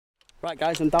Right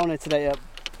guys, I'm down here today at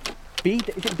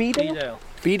Bedale.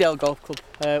 Bedale Golf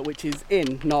Club, which is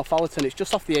in North Allerton. It's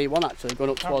just off the A1 actually, going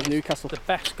up towards Newcastle. The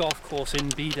best golf course in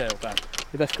Bedale, Ben.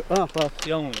 The best, oh well.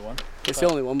 The only one. It's the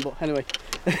only one, but anyway.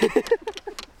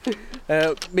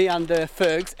 Me and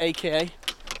Fergs, aka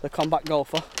the Combat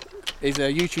Golfer. His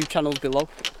YouTube channel's below.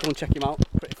 Go and check him out.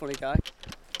 Pretty funny guy.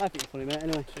 I think he's funny, mate.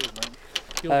 Anyway. Cheers, mate.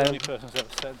 You're the only person who's ever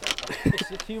said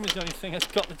that. Humour's the only thing that's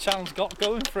got the challenge got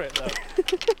going for it, though.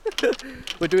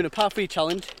 We're doing a par 3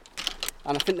 challenge,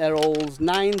 and I think they're holes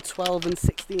 9, 12 and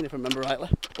 16 if I remember rightly,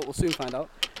 but we'll soon find out.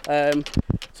 So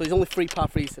there's only 3 par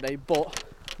 3s today, but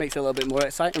makes it a little bit more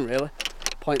exciting really.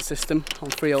 Point system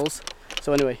on 3 holes.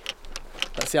 So anyway,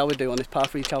 let's see how we do on this par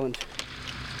 3 challenge.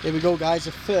 Here we go guys,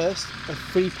 the first of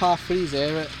 3 par 3s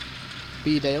here at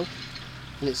Bedale,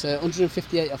 and it's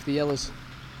 158 off the yellows.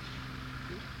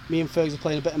 Me and Fergs are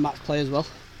playing a bit of match play as well.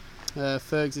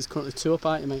 Fergs is currently 2 up,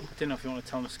 aren't you, mate? I didn't know if you want to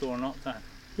tell me the score or not, Dan.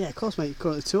 Yeah, of course, mate. You're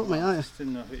currently 2 up, mate, aren't you? I just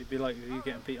didn't know if it'd be like you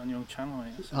getting beat on your own channel,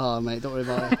 mate. So. Oh, mate, don't worry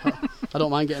about it. I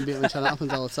don't mind getting beat on the channel. It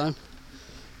happens all the time.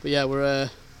 But yeah, we're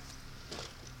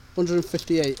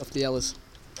 158 off the yellows,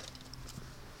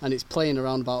 and it's playing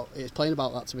around about. It's playing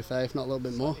about that, to be fair, if not a little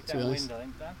bit more. To be honest. Downwind, I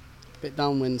think, Dan. Bit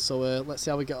downwind, so let's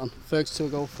see how we get on. Fergs to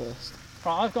go first.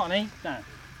 Right, I've got an 8 now.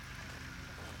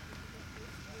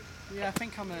 Yeah, I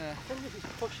think I'm. I think this is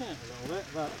pushing it a little bit,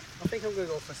 but I think I'm going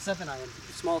to go for 7 iron,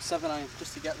 small 7 iron,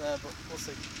 just to get there, but we'll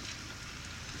see.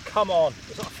 come on,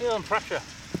 it's not feeling pressure.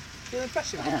 Feeling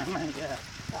pressure? Yeah, mate, yeah.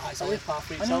 Oh, it's only par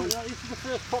 3 I know, challenge. this is the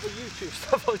first proper YouTube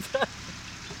stuff I've done.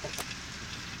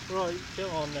 Right,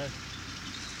 come on then.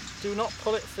 Do not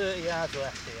pull it 30 yards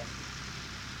left here.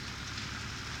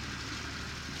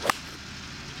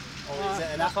 Oh, is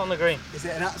it that's on the green. Is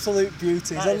it an absolute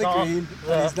beauty? He's That on the green,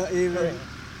 the and he's not even. green.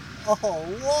 Oh,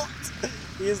 what?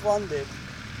 He has landed.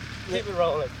 Keep it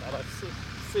rolling, Alex.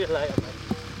 See you later, mate.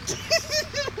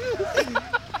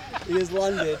 He has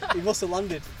landed. He must have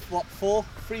landed, what, 4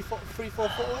 foot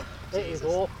away? It is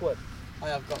awkward. I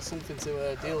have got something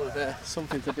to deal with there.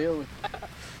 Something to deal with.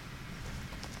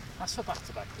 That's for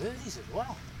back-to-back birdies as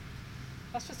well.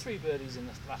 That's for 3 birdies in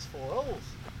the last 4 holes.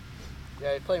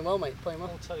 Yeah, you're playing well, mate. Playing well.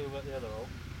 I'll tell you about the other hole.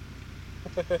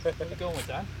 Where are you going with,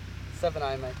 Dan? 7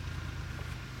 iron, mate.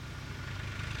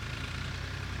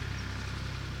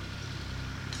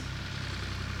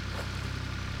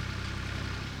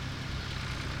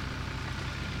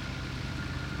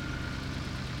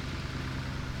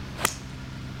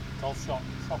 Golf shot,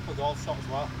 proper golf shot as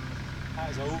well. That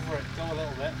is over it, go a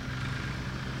little bit.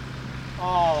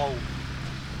 Oh!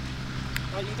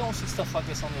 Right, you don't see stuff like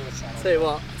this on the other channel.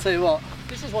 Tell you what.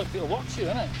 This is why people watch you,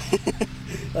 isn't it?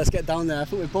 Let's get down there. I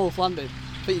think we both landed.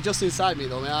 I think you're just inside me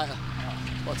though, mate, aren't you?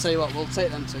 But I'll tell you what, we'll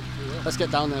take them 2. Let's get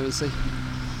down there and see.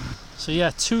 So yeah,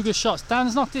 2 good shots.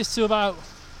 Dan's knocked this to about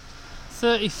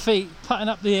 30 feet, putting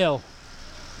up the hill.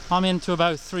 I'm into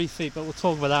about 3 feet, but we'll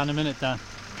talk about that in a minute, Dan.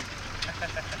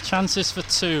 Chances for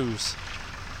 2s.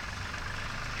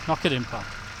 Knock it in, pal.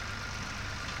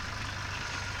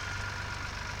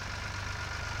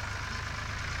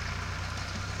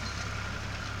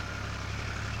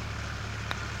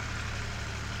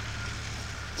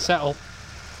 Settle.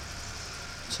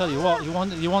 Tell you what, you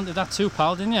wanted that too,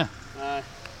 pal, didn't you? Aye.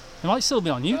 It might still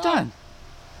be on you, Dan.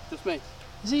 Just me.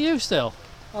 Is it you still?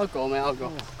 I'll go, mate, I'll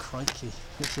go. Oh, crikey.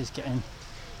 This is getting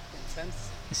tense.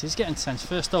 This is getting tense.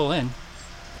 First hole in.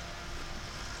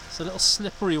 It's a little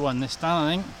slippery one this, Dan,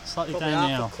 I think. Slightly probably down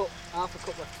the hill. Half a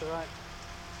cup left to right.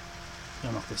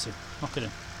 Yeah, knock this in. Knock it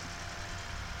in.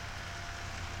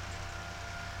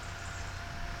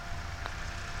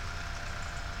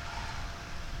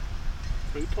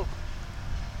 Free puck.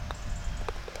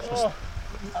 Oh,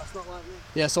 that's not like me.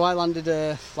 Yeah, so I landed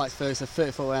like Fergs,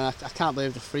 30 foot away, and I can't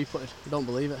believe the free putted. I don't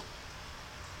believe it.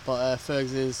 But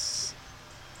Fergs is,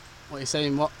 what are you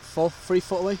saying, what, 3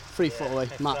 foot away? 3 foot away,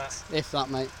 max. If that,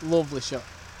 mate. Lovely shot.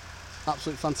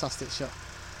 Absolute fantastic shot.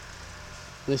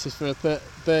 And this is for a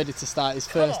birdie to start his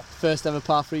first ever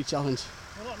par 3 challenge.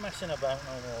 We're not messing about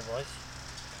no more, boys.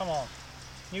 Come on.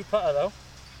 New putter though.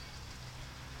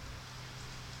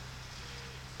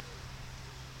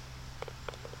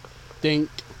 Dink.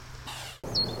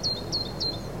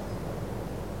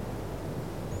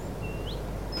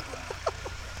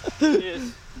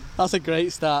 Cheers. That's a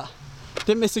great start.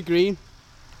 Didn't miss a green.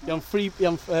 You're on 3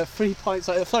 points.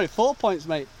 Sorry, 4 points,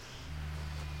 mate.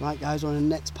 Right, guys, we're on the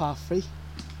next par 3,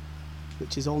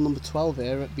 which is hole number 12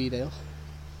 here at Bedale.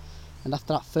 And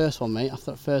after that first one, mate,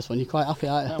 you're quite happy,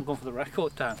 aren't you? I'm going for the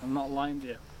record, Dan. I'm not lying to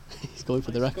you. He's going for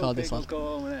the record, this lad.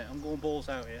 Go home, innit? I'm going balls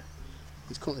out here.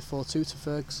 He's currently 4-2 to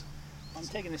Fergs. I'm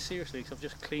taking this seriously because I've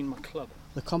just cleaned my club.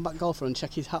 The combat golfer, and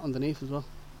check his hat underneath as well.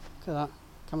 Look at that.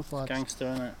 Camouflage. Gangster,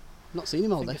 innit? Not seen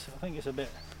him all day. I think it's a bit...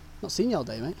 Not seen you all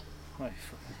day, mate. Right,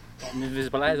 I'm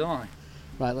invisible as, aren't I?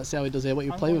 Right, let's see how he does here. What are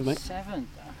you playing with, mate? 7.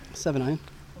 7 iron.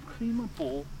 I've cleaned my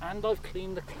ball and I've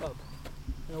cleaned the club.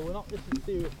 You know, we're not this is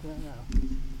serious now.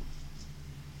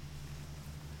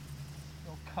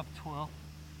 Little cub twirl.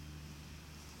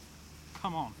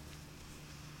 Come on.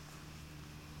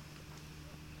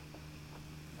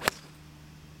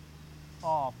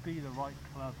 Oh, be the right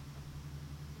club.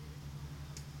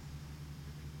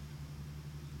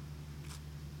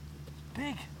 It's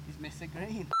big. He's missed a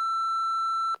green.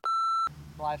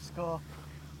 Live score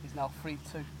is now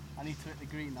 3-2. I need to hit the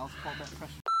green now to put a bit of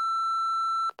pressure.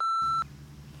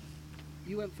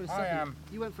 You went for a 7. I am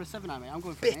You went for a 7 iron, mate. I'm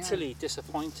going for an 8 iron. bitterly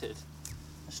disappointed.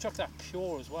 I struck that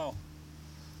pure as well.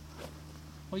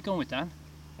 What are you going with, Dan?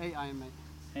 8 iron, mate.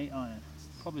 8 iron.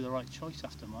 Probably the right choice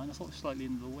after mine. I thought it was slightly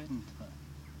into the wind. But...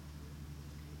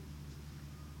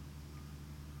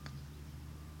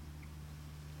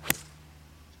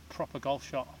 proper golf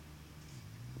shot.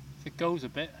 If it goes a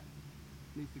bit,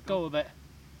 Needs to go a bit.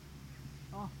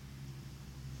 Oh.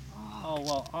 Oh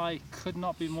well, I could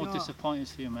not be more Shot. disappointed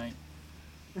for you, mate.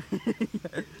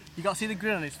 You got to see the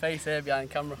grin on his face here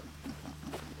behind camera.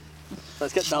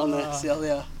 Let's get down there, see how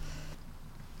they are.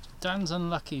 Dan's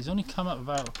unlucky. He's only come up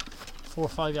about 4 or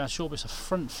 5 yards short, but it's a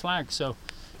front flag, so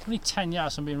only 10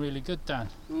 yards from being really good, Dan.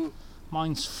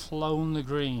 Mine's flown the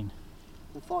green.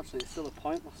 Unfortunately, it's still a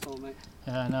point lost, though, mate.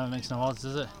 Yeah, no, it makes no odds,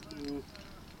 does it?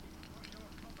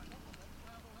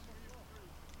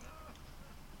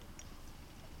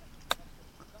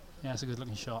 Yeah, it's a good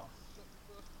looking shot.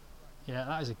 Yeah,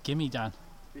 that is a gimme, Dan.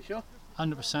 You sure?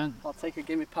 100%. I'll take a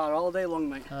gimme par all day long,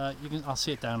 mate. I'll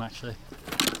see it down actually.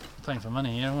 Playing for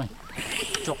money here, aren't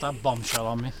we? Drop that bombshell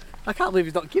on me. I can't believe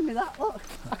he's not giving me that. Look,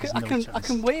 I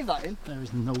can wave that in. There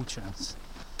is no chance.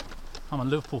 I'm a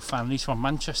Liverpool fan and he's from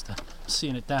Manchester. I'm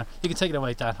seeing it down. You can take it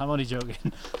away, Dan. I'm only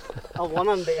joking. I'll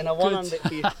one-hand it and I'll one-hand it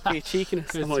for your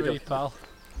cheekiness. Good three, pal.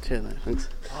 Cheers, mate. Thanks.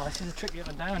 Oh, this is a tricky up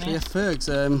and down So here. yeah, Fergs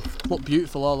looked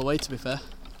beautiful all the way, to be fair.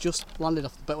 Just landed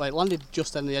off the landed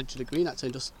just on the edge of the green actually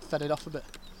and just fed it off a bit.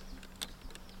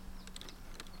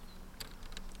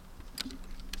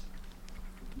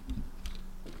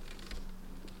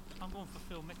 I'm going for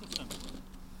Phil Mickelson.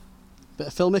 Bit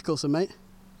of Phil Mickelson, mate.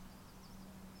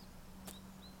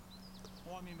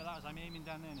 What I mean by that is I'm aiming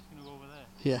down there and it's going to go over there.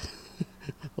 Yeah,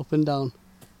 up and down.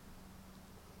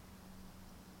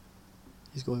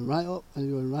 He's going right up and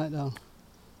he's going right down.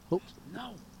 Oops.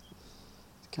 No.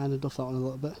 Kind of duffed that one a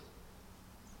little bit.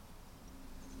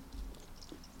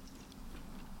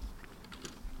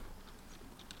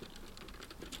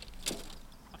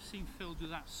 I've seen Phil do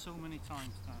that so many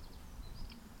times, Dan.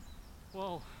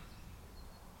 Well,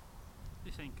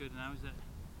 this ain't good now, is it?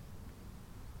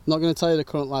 Not going to tell you the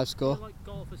current live I score. feel like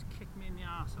golf has kicked me in the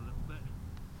arse a little bit.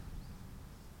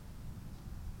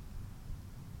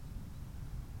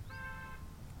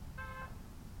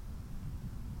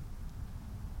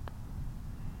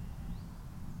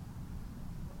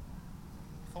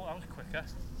 I thought that was quicker.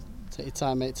 Take your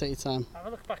time, mate, take your time. Have a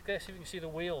look back there, see if you can see the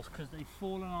wheels, because they've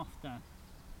fallen off, Dan.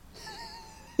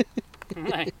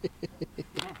 Right.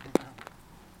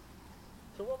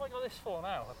 So what have I got this for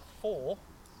now? A 4?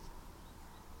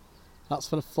 That's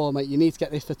for the 4, mate. You need to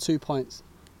get this for 2 points.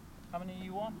 How many are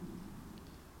you on?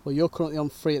 Well, you're currently on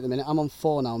 3 at the minute. I'm on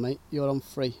 4 now, mate. You're on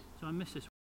 3. So I miss this.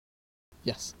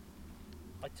 Yes.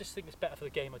 I just think it's better for the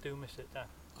game. I do miss it, Dan.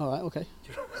 Alright, okay.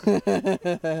 I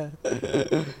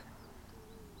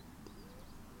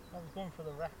was going for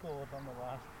the record on the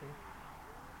last 2.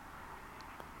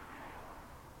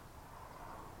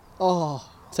 Oh,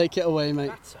 take it away, mate.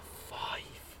 That's a 5.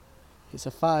 It's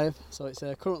a 5, so it's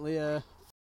currently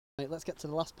mate, let's get to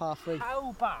the last par 3.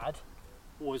 How bad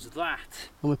was that?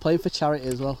 And we're playing for charity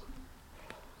as well.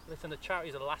 Listen, the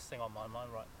charities are the last thing on my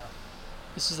mind right now.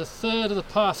 This is the third of the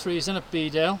par 3s in at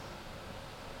Bedale.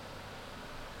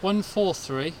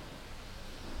 143.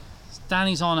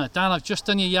 Danny's on it. Dan, I've just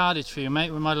done your yardage for you,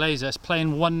 mate, with my laser. It's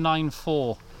playing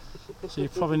 194. So you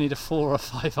probably need a 4 or a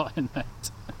 5 iron, mate.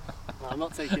 No, I'm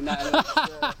not taking that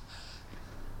anyway.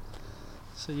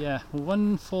 So yeah,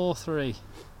 143.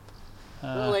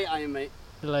 Little 8 iron, mate.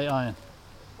 Little 8 iron.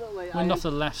 Little 8 Wind iron. off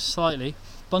the left slightly.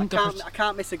 Bunker, I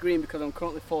can't miss a green because I'm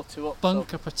currently 4-2 up.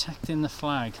 bunker protecting the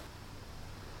flag.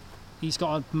 He's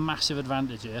got a massive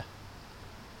advantage here.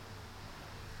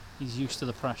 He's used to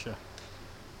the pressure.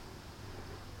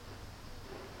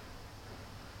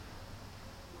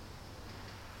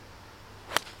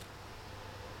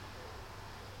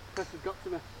 Pressure's got to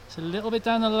me. It's a little bit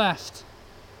down the left.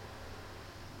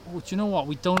 Oh, do you know what?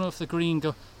 We don't know if the green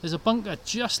go. There's a bunker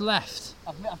just left.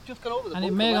 I've just gone over the and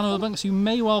bunker. it may have gone over the bunker, so you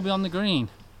may well be on the green.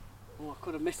 Oh, I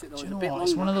could have missed it though. Do you It's know a bit what? long.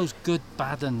 It's one of those good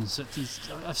bad uns.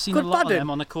 I've seen Good a lot bad of them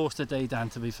on the course today, Dan,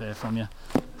 to be fair from you.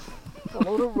 A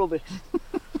load of rubbish.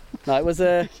 No, it was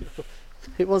yeah,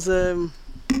 it was a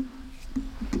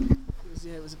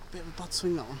bit of a bad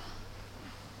swing, that one.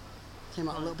 Came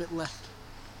out a little bit left.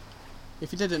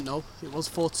 If you didn't know, it was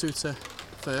 4-2 to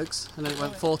Fergs, and then it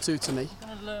went 4-2 to me. I'm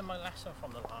going to learn my lesson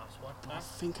from the last one. I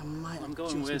think I might have going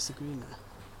just with missed the green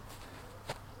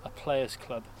there. A players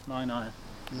club, 9-iron.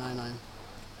 9-iron.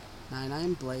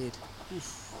 9-iron blade.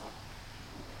 Oof.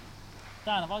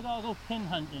 Dan, have I got to go pin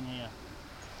hunting here?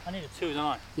 I need a 2, don't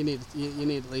I? You need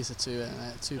at least a 2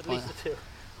 At pointer. least a 2.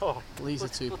 Oh, At least a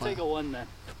 2 we'll pointer. take a 1 then.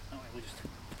 Oh, we'll just...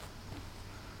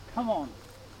 Come on.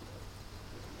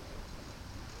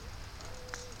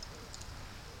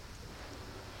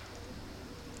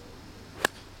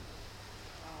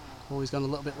 Oh, he's gone a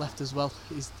little bit left as well.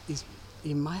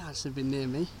 He might actually be near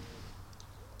me.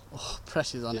 Oh,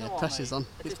 pressure's on here. Pressure's on.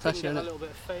 It's pressure in it. A little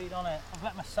bit of fade on it. I've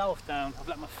let myself down. I've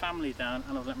let my family down,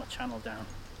 and I've let my channel down.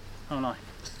 Haven't I?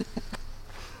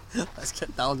 Let's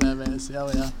get down there, mate, and see how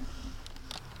we are.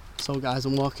 So, guys,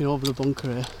 I'm walking over the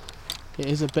bunker here. It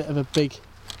is a bit of a big.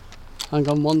 Hang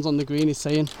on, one's on the green. He's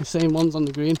saying one's on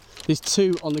the green. There's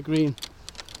 2 on the green.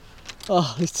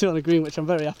 Oh, there's 2 on the green, which I'm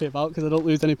very happy about because I don't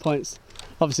lose any points.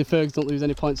 Obviously, Fergs don't lose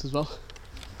any points as well.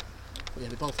 But yeah,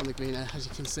 they're both on the green here, as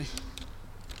you can see.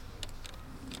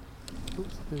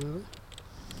 Oops,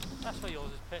 That's where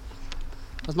yours is pitched.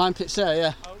 that's mine pitched there,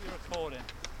 yeah. I hope you're recording.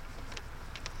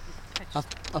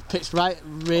 I've pitched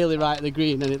really right at the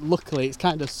green, and luckily it's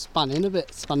kind of span in a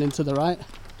bit, span into the right.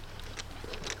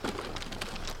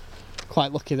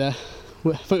 Quite lucky there.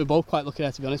 I think we're both quite lucky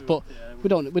there, to be honest. But we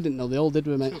didn't know the hole, did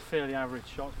we, mate? 2 fairly average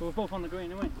shots, but we're both on the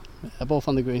green, aren't we? Yeah, they're both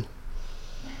on the green.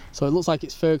 So it looks like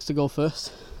it's Fergs to go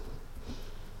first.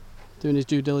 Doing his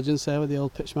due diligence there with the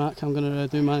old pitch mark. I'm going to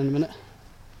do mine in a minute.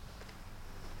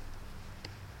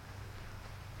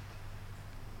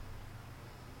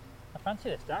 I fancy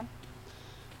this, Dan.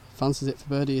 Fancies it for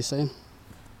birdie, you're saying?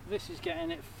 This is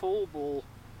getting it full ball.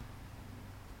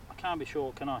 I can't be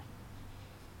short, can I?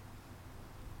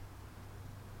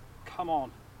 Come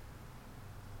on.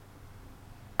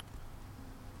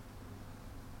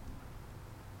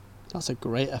 That's a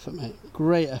great effort, mate.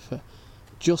 Great effort.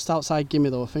 Just outside gimme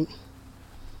though, I think.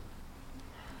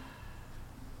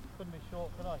 Couldn't be short,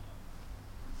 could I?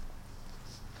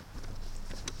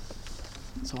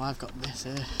 So I've got this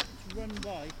here. Run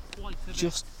by quite a bit.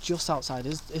 Just outside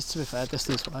is to be fair,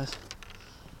 distance wise.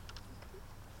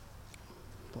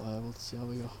 But we'll see how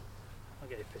we go. I'll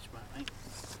get your pitch mark, mate.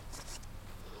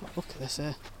 Look at this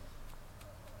here.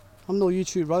 I'm no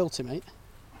YouTube royalty, mate.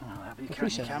 Oh, that'd be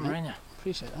Appreciate your camera, that, innit?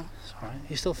 Appreciate that. It's alright.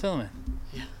 You still filming?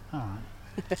 Yeah. Alright.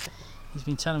 He's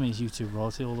been telling me his YouTube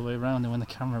royalty all the way around, and when the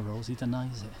camera rolls, he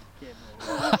denies it.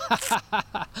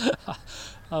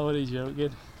 Oh, what are you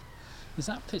joking? Is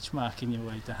that pitch marking your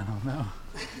way down or no?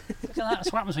 Look at that.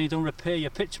 That's what happens when you don't repair your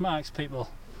pitch marks,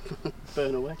 people.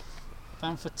 Burn away.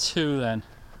 Down for 2 then.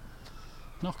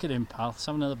 Knock it in, pal. Let's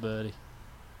have another birdie.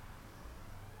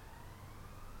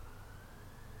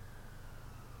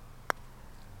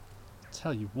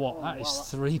 Tell you what, that is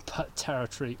 3-putt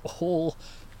territory all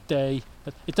day.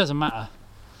 It doesn't matter.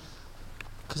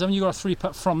 Because haven't you got a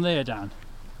 3-putt from there, Dan?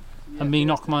 Yeah, And me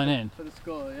knock mine in? For the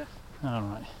score, yeah.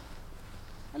 Alright.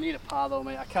 I need a par though,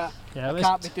 mate. I can't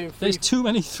be doing There's too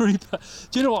many 3-putts.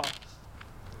 Do you know what?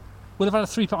 We'll have had a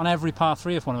 3-putt on every par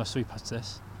 3 if one of us 3-putts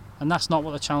this. And that's not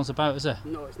what the channel's about, is it?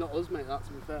 No, it's not us, mate. That,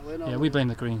 to be fair. Yeah, we blame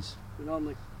the greens. We're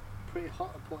normally pretty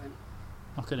hot at putting.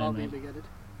 Knock it in, mate. Big-headed.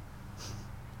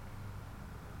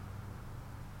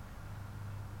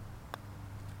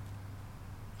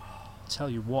 Tell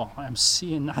you what, I am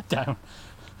seeing that down.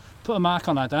 Put a mark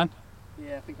on that, Dan.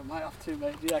 Yeah, I think I might have to,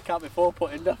 mate. Yeah, I can't be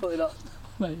 4-putting, definitely not.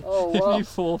 Mate, Oh, wow. if you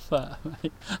forfeit,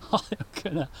 mate, I'm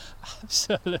gonna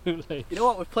absolutely. You know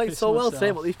what? We've played piss so well myself.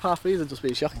 today, but these par 3s have just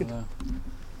been shocking.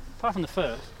 Apart from the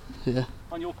first, Yeah.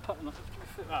 on your putting, oh,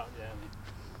 yeah, mate.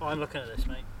 Oh, I'm looking at this,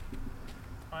 mate.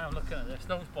 I am looking at this.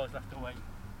 Those boys left away.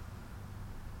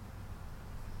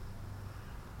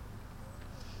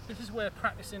 This is where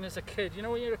practicing as a kid. You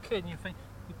know when you're a kid and you think,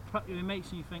 you practice with your mates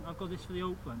and you think, I've got this for the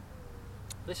Open.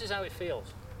 This is how it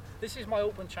feels. This is my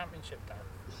Open Championship, Dan.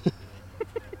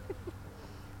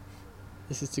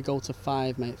 This is to go to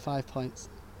 5, mate. 5 points.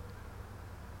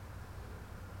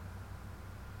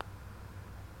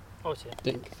 Oh, it's here.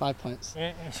 Dink, 5 points.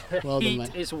 The Well done, heat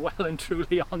mate. is well and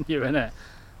truly on you, innit?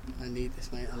 I need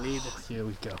this, mate. I need this. Here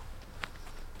we go.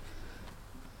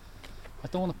 I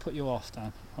don't want to put you off,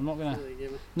 Dan. I'm not gonna.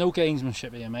 No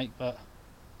gamesmanship here, mate. But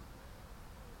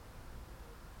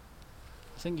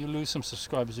I think you'll lose some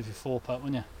subscribers if you fall putt,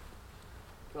 wouldn't you?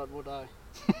 God, would I?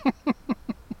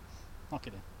 Knock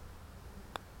it in.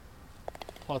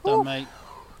 Well done, mate.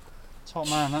 Top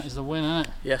man, that is the win, isn't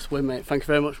it? Yes, win, mate. Thank you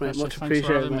very much, mate. Much Thanks for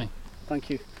appreciated, having mate. me. Thank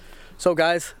you. So,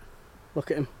 guys,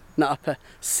 look at him. Not upper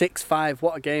 6-5.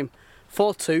 What a game.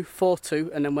 4-2,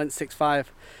 4-2, and then went 6-5.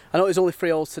 I know it was only 3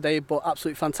 holes today, but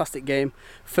absolutely fantastic game.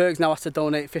 Ferg's now has to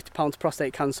donate £50 to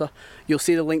prostate cancer. You'll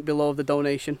see the link below of the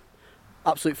donation.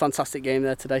 Absolute fantastic game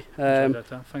there today.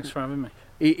 Thanks for having me.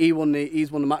 He's won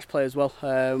the match play as well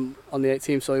on the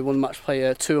 18th, so he won match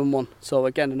play 2 and 1. So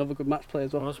again, another good match play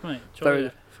as well. Was, mate. Very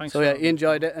good. Thanks. So yeah, he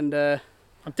enjoyed it, and I'm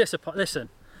disappointed. Listen,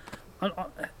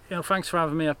 thanks for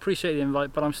having me. I appreciate the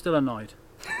invite, but I'm still annoyed.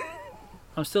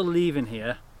 I'm still leaving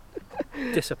here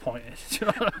disappointed. Do you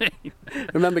know what I mean?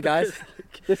 Remember, guys,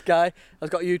 this guy has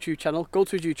got a YouTube channel. Go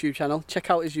to his YouTube channel. Check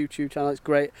out his YouTube channel. It's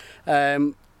great.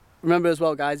 Remember as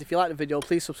well, guys, if you like the video,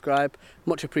 please subscribe.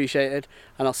 Much appreciated.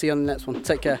 And I'll see you on the next one.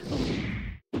 Take care.